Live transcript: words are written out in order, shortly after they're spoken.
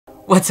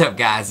What's up,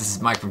 guys? This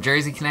is Mike from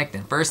JerseyConnect,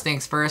 and first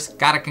things first,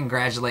 gotta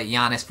congratulate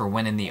Giannis for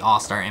winning the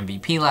All-Star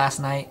MVP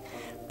last night.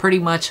 Pretty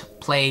much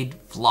played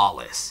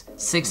flawless.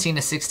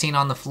 16-16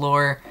 on the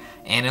floor,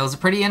 and it was a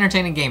pretty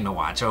entertaining game to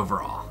watch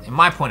overall, in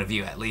my point of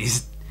view at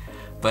least.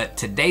 But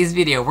today's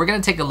video, we're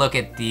gonna take a look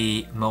at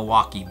the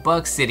Milwaukee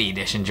Bucks City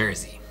Edition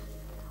jersey.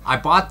 I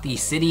bought the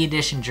City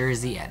Edition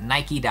jersey at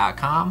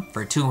Nike.com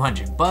for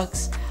 200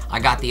 bucks. I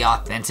got the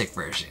authentic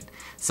version.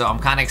 So I'm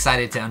kind of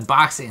excited to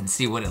unbox it and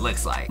see what it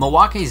looks like.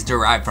 Milwaukee is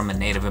derived from a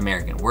Native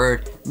American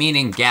word,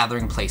 meaning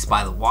gathering place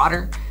by the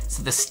water.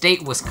 So the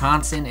state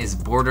Wisconsin is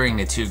bordering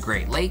the two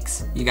Great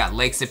Lakes. You got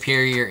Lake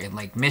Superior and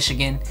Lake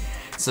Michigan.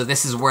 So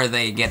this is where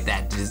they get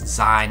that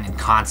design and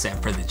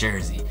concept for the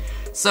jersey.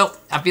 So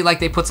I feel like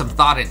they put some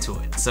thought into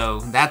it. So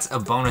that's a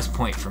bonus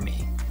point for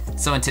me.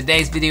 So in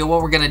today's video,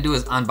 what we're gonna do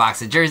is unbox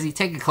the jersey,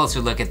 take a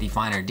closer look at the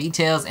finer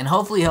details, and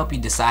hopefully help you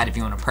decide if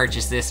you wanna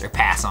purchase this or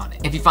pass on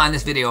it. If you find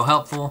this video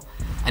helpful,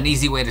 an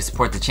easy way to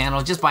support the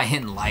channel just by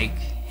hitting like,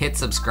 hit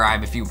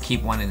subscribe if you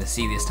keep wanting to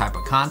see this type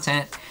of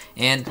content,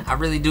 and I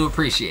really do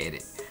appreciate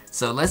it.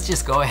 So let's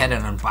just go ahead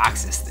and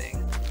unbox this thing.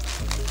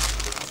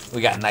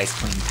 We got nice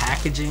clean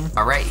packaging.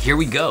 All right, here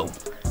we go.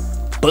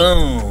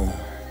 Boom.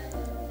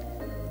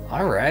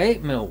 All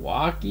right,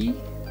 Milwaukee.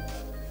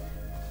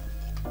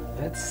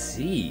 Let's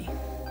see.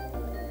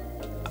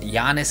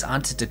 Giannis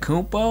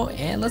Antetokounmpo,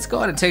 and let's go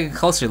ahead and take a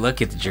closer look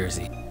at the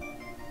jersey.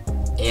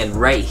 And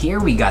right here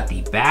we got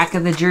the back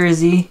of the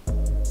jersey.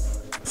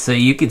 So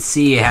you can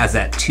see it has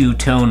that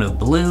two-tone of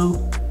blue.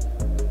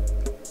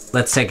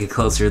 Let's take a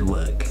closer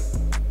look.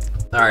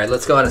 All right,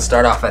 let's go ahead and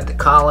start off at the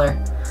collar.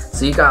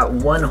 So you got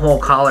one whole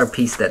collar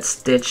piece that's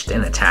stitched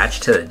and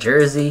attached to the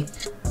jersey.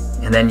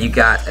 And then you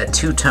got a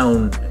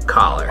two-tone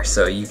collar.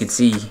 So you can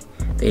see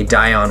they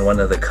dye on one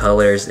of the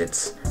colors.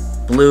 It's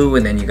blue,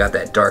 and then you got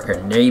that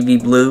darker navy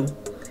blue.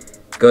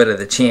 Go to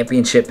the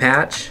championship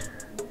patch.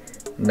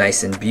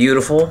 Nice and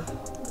beautiful.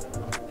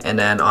 And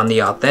then on the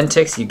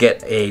authentics, you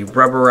get a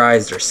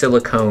rubberized or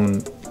silicone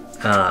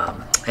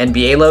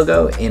NBA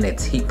logo, and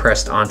it's heat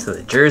pressed onto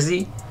the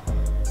jersey.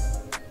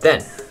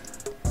 Then,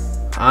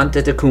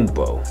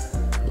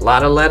 Antetokounmpo. A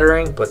lot of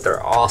lettering, but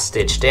they're all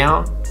stitched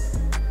down.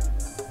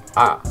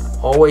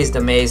 Always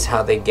amazed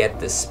how they get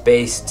the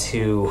space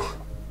to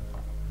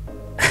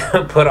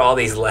put all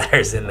these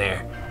letters in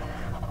there.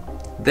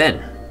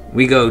 Then,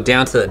 we go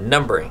down to the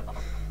numbering.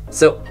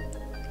 So,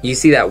 you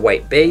see that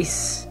white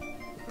base.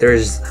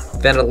 There's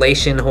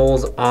ventilation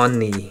holes on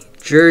the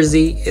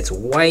jersey. It's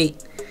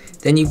white.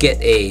 Then you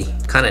get a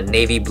kind of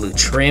navy blue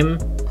trim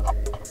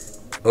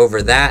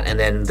over that, and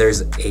then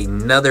there's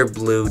another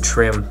blue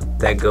trim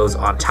that goes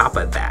on top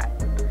of that.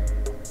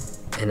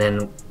 And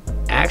then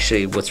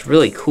actually what's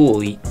really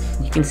cool, you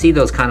can see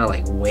those kind of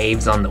like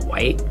waves on the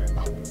white.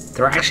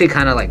 They're actually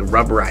kind of like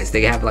rubberized.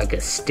 They have like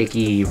a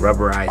sticky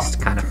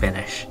rubberized kind of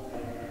finish.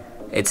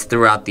 It's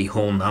throughout the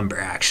whole number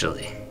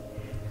actually.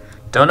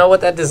 Don't know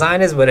what that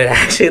design is, but it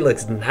actually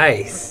looks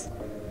nice.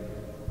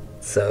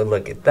 So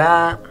look at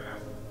that.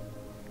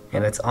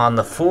 And it's on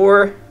the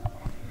 4.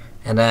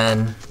 And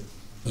then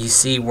you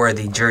see where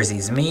the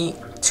jerseys meet.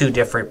 Two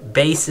different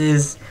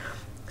bases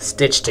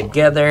stitched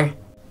together.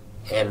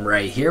 And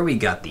right here we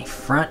got the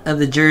front of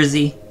the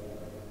jersey.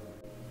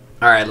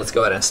 All right, let's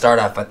go ahead and start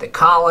off at the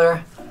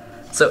collar.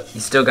 So you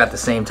still got the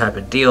same type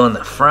of deal in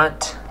the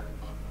front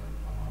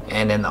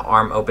and in the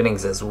arm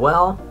openings as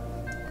well.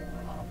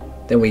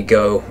 Then we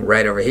go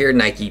right over here,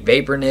 Nike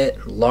Vapor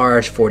Knit,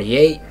 large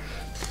 48.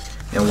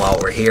 And while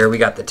we're here, we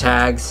got the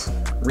tags,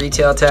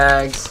 retail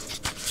tags,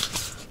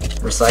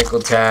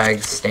 recycled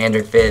tags,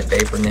 standard fit,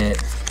 Vapor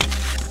Knit,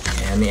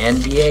 and the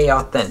NBA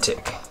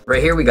authentic.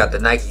 Right here we got the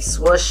Nike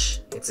swoosh.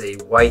 It's a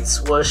white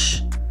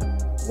swoosh,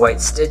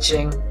 white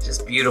stitching,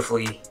 just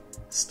beautifully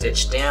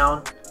stitched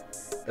down.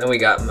 Then we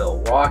got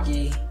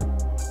Milwaukee.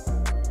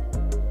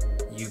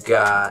 You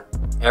got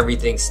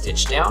everything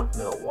stitched down,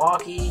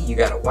 Milwaukee. You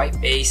got a white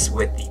base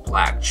with the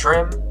black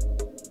trim.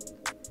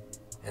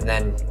 And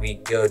then we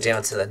go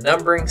down to the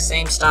numbering,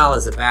 same style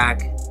as the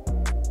back.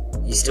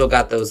 You still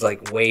got those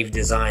like wave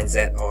designs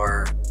that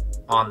are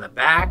on the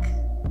back.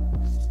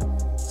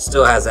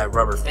 Still has that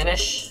rubber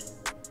finish.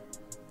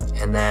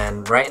 And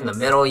then right in the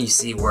middle, you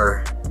see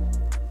where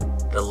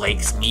the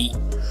lakes meet.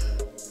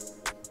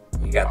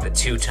 You got the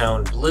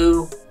two-tone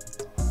blue.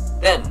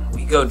 Then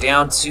we go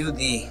down to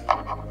the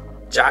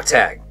jock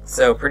tag.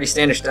 So pretty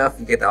standard stuff.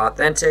 You get the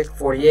authentic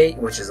 48,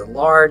 which is a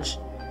large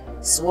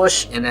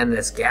swoosh, and then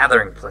this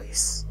gathering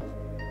place.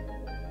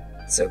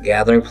 So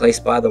gathering place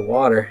by the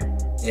water,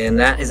 and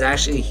that is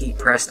actually heat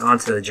pressed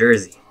onto the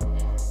jersey.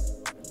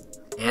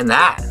 And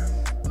that,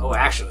 oh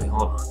actually,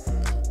 hold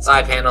on.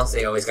 Side panels,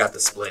 they always got the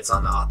splits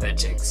on the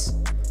authentics.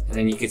 And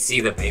then you can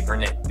see the Vapor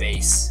Knit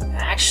base.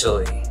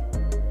 Actually,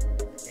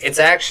 it's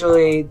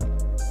actually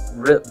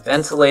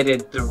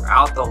ventilated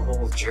throughout the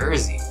whole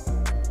jersey.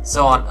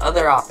 So on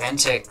other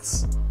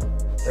authentics,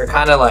 they're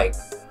kind of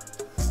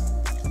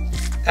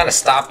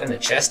stopped in the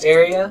chest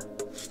area.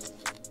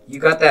 You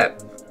got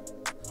that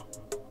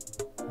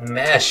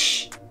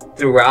mesh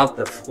throughout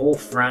the full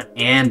front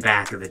and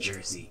back of the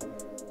jersey.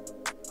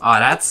 Oh,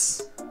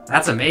 that's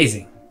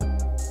amazing.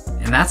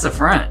 And that's the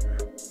front.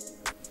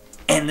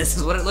 And this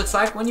is what it looks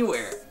like when you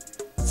wear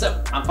it.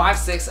 So I'm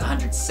 5'6",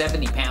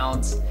 170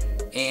 pounds,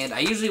 and I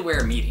usually wear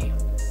a medium.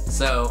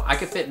 So I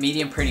could fit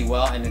medium pretty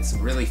well, and it's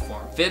really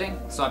form-fitting.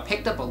 So I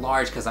picked up a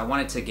large because I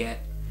wanted to get,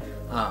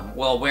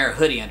 wear a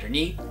hoodie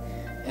underneath.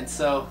 And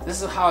so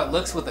this is how it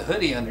looks with the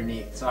hoodie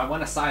underneath. So I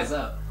want to size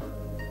up.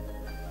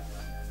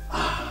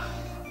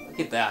 Look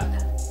at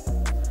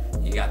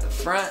that. You got the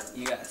front,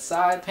 you got the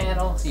side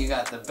panel, you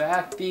got the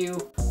back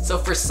view. So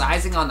for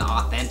sizing on the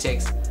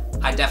Authentics,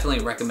 I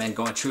definitely recommend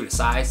going true to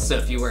size. So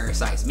if you wear a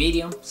size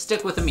medium,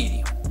 stick with a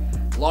medium.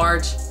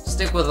 Large,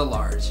 stick with a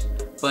large.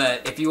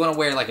 But if you want to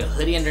wear like a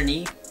hoodie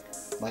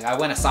underneath, like I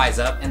went a size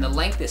up, and the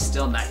length is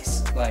still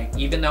nice. Like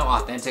even though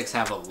Authentics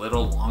have a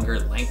little longer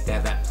length, they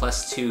have that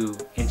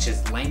 +2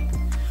 inches length,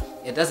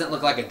 it doesn't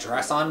look like a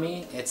dress on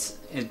me.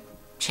 It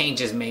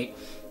changes maybe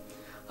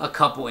a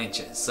couple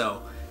inches,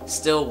 so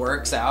still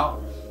works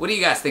out. What do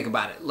you guys think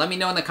about it? Let me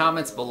know in the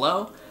comments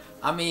below.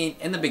 I mean,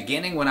 in the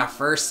beginning when I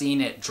first seen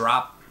it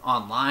drop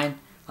online,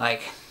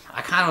 like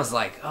I kind of was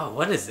like, oh,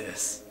 what is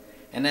this?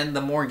 And then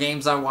the more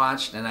games I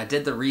watched and I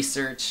did the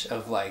research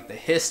of like the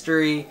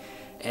history,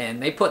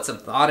 and they put some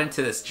thought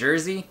into this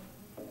jersey,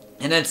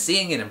 and then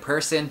seeing it in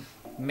person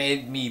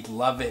made me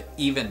love it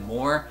even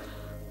more.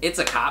 It's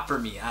a cop for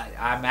me.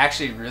 I'm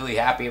actually really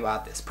happy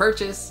about this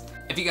purchase.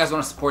 If you guys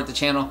want to support the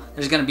channel,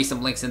 there's going to be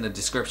some links in the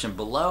description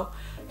below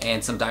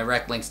and some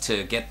direct links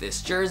to get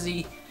this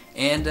jersey.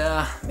 And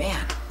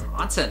man,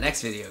 on to the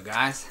next video,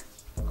 guys.